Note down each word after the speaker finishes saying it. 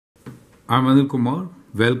I'm Anil Kumar.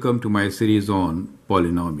 Welcome to my series on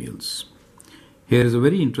polynomials. Here is a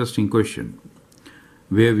very interesting question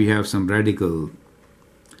where we have some radical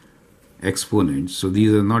exponents. So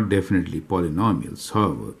these are not definitely polynomials.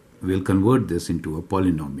 However, we'll convert this into a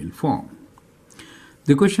polynomial form.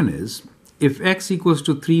 The question is, if x equals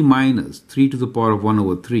to 3 minus 3 to the power of 1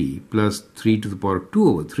 over 3 plus 3 to the power of 2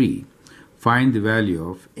 over 3, find the value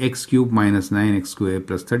of x cubed minus 9x squared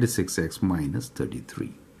plus 36x minus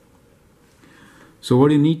 33. So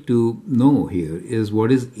what you need to know here is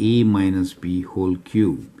what is a minus b whole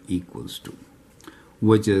cube equals to,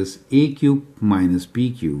 which is a cube minus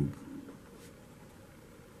b cube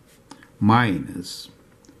minus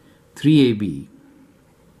 3ab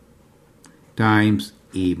times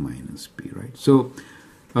a minus b, right? So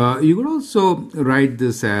you could also write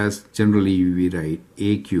this as, generally we write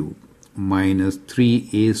a cube minus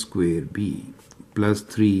 3a squared b plus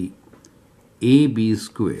 3ab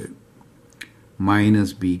squared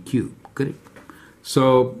minus b cube, correct?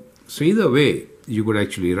 So either way you could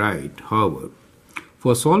actually write. However,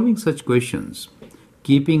 for solving such questions,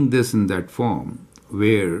 keeping this in that form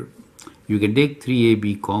where you can take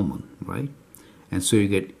 3ab common, right? And so you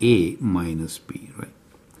get a minus b, right?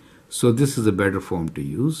 So this is a better form to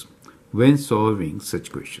use when solving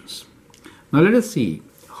such questions. Now let us see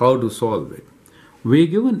how to solve it. We're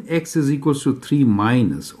given x is equals to 3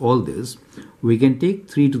 minus all this. We can take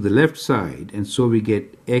 3 to the left side, and so we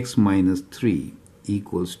get x minus 3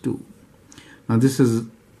 equals 2. Now this is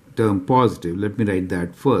term positive. Let me write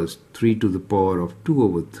that first. 3 to the power of 2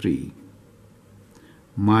 over 3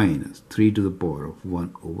 minus 3 to the power of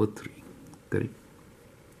 1 over 3. Correct?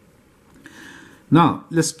 Now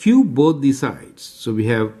let's cube both the sides. So we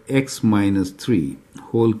have x minus 3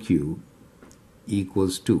 whole cube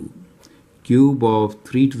equals 2. Cube of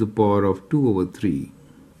 3 to the power of 2 over 3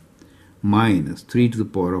 minus 3 to the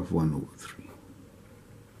power of 1 over 3.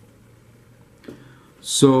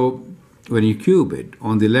 So when you cube it,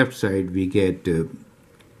 on the left side we get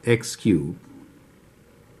x cube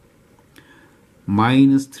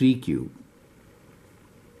minus 3 cube.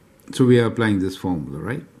 So we are applying this formula,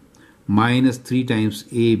 right? Minus 3 times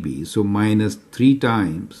ab, so minus 3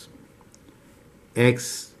 times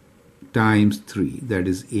x times 3, that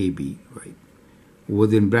is ab, right?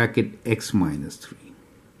 Within bracket x minus 3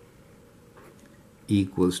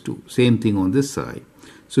 equals 2. Same thing on this side.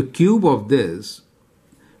 So cube of this,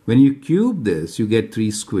 when you cube this, you get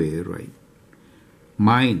 3 square, right?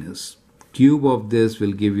 Minus cube of this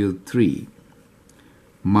will give you 3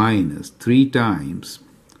 minus 3 times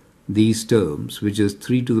these terms, which is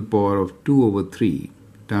 3 to the power of 2 over 3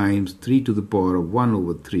 times 3 to the power of 1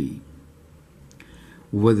 over 3.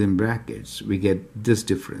 Within brackets, we get this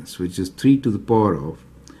difference, which is 3 to the power of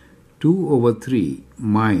 2 over 3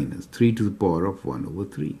 minus 3 to the power of 1 over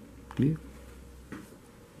 3. Clear?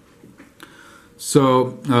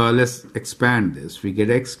 So let's expand this. We get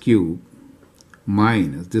x cubed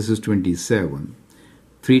minus, this is 27.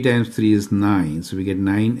 3 times 3 is 9, so we get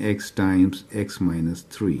 9x times x minus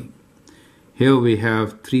 3. Here we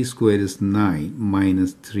have 3 squared is 9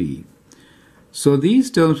 minus 3. So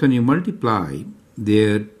these terms, when you multiply,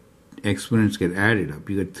 their exponents get added up.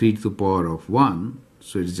 You get 3 to the power of 1,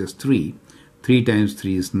 so it's just 3. 3 times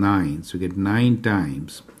 3 is 9, so you get 9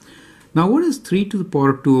 times. Now what is 3 to the power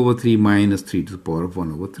of 2 over 3 minus 3 to the power of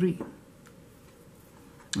 1 over 3?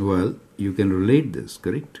 Well, you can relate this,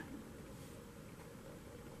 correct?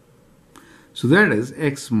 So that is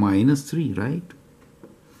x minus 3, right?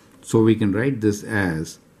 So we can write this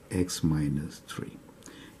as x minus 3.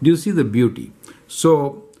 Do you see the beauty?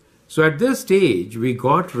 So at this stage, we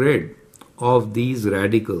got rid of these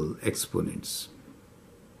radical exponents.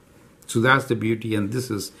 So that's the beauty, and this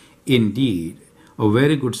is indeed a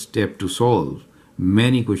very good step to solve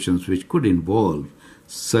many questions which could involve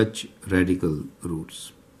such radical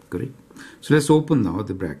roots. Correct? So let's open now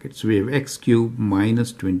the brackets. So we have x cubed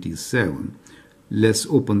minus 27. Let's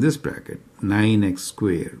open this bracket. 9x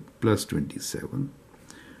squared plus 27.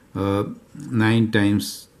 9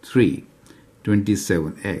 times 3.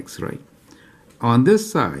 27x, right? On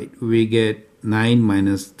this side we get 9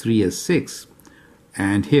 minus 3 is 6,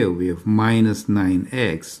 and here we have minus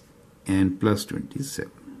 9x and plus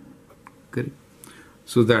 27. Correct?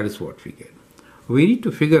 So that is what we get. We need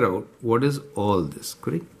to figure out what is all this,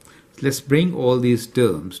 correct? Let's bring all these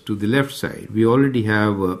terms to the left side. We already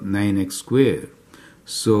have 9x squared,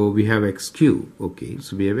 so we have x cubed. Okay,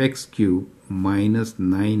 so we have x cubed minus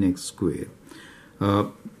 9x squared.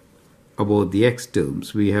 About the x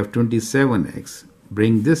terms, we have 27x,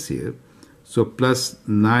 bring this here, so plus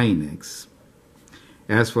 9x.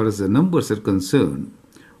 As far as the numbers are concerned,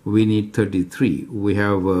 we need 33. We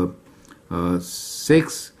have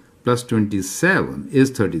 6 plus 27 is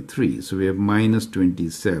 33. So we have minus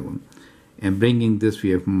 27. And bringing this, we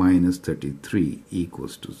have minus 33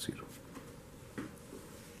 equals to 0.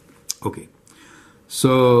 Okay.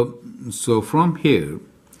 So from here,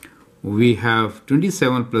 we have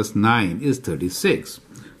 27 plus 9 is 36.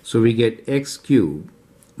 So we get x cubed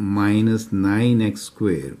minus 9x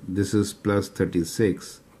squared. This is plus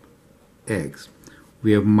 36x.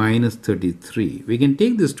 We have minus 33. We can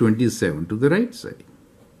take this 27 to the right side.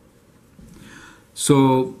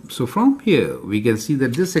 So from here, we can see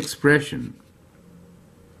that this expression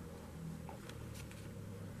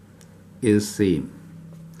is same.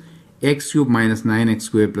 X cubed minus 9x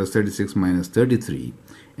squared plus 36 minus 33,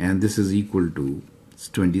 and this is equal to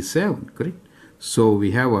 27, correct? So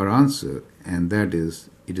we have our answer, and that is,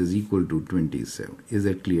 it is equal to 27. Is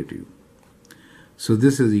that clear to you? So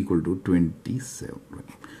this is equal to 27, right?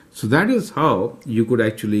 So that is how you could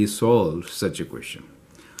actually solve such a question.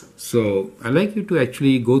 So I'd like you to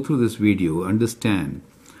actually go through this video, understand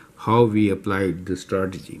how we applied this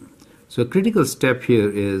strategy. So a critical step here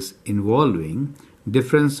is involving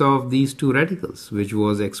difference of these two radicals, which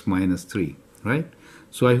was x minus 3, right?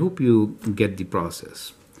 So I hope you get the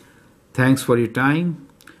process. Thanks for your time.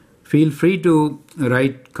 Feel free to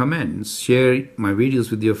write comments, share my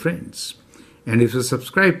videos with your friends. And if you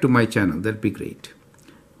subscribe to my channel, that'd be great.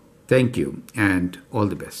 Thank you and all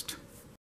the best.